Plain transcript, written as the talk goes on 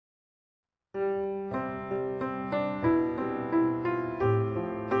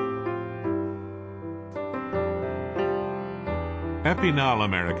Epinal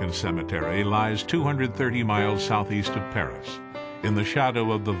American Cemetery lies 230 miles southeast of Paris, in the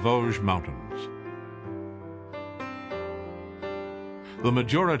shadow of the Vosges Mountains. The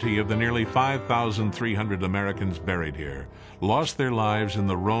majority of the nearly 5,300 Americans buried here lost their lives in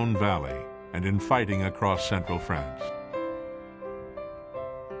the Rhine Valley and in fighting across central France.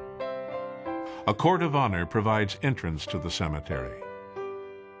 A court of honor provides entrance to the cemetery.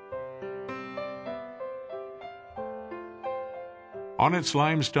 On its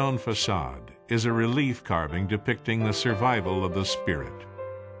limestone facade is a relief carving depicting the survival of the spirit.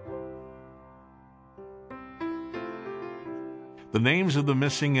 The names of the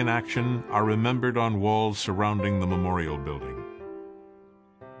missing in action are remembered on walls surrounding the memorial building.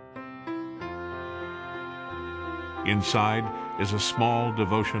 Inside is a small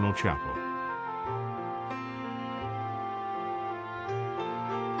devotional chapel.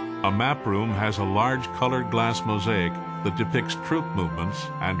 A map room has a large colored glass mosaic that depicts troop movements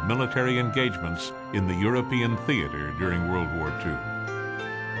and military engagements in the European theater during World War II.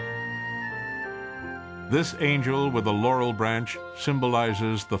 This angel with a laurel branch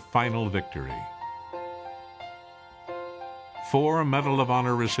symbolizes the final victory. 4 Medal of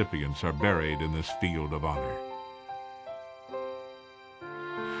Honor recipients are buried in this field of honor.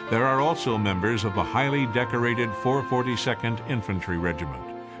 There are also members of the highly decorated 442nd Infantry Regiment,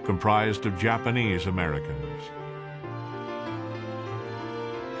 comprised of Japanese Americans.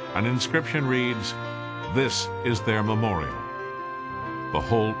 An inscription reads, "This is their memorial. The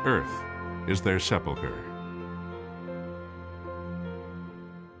whole earth is their sepulcher."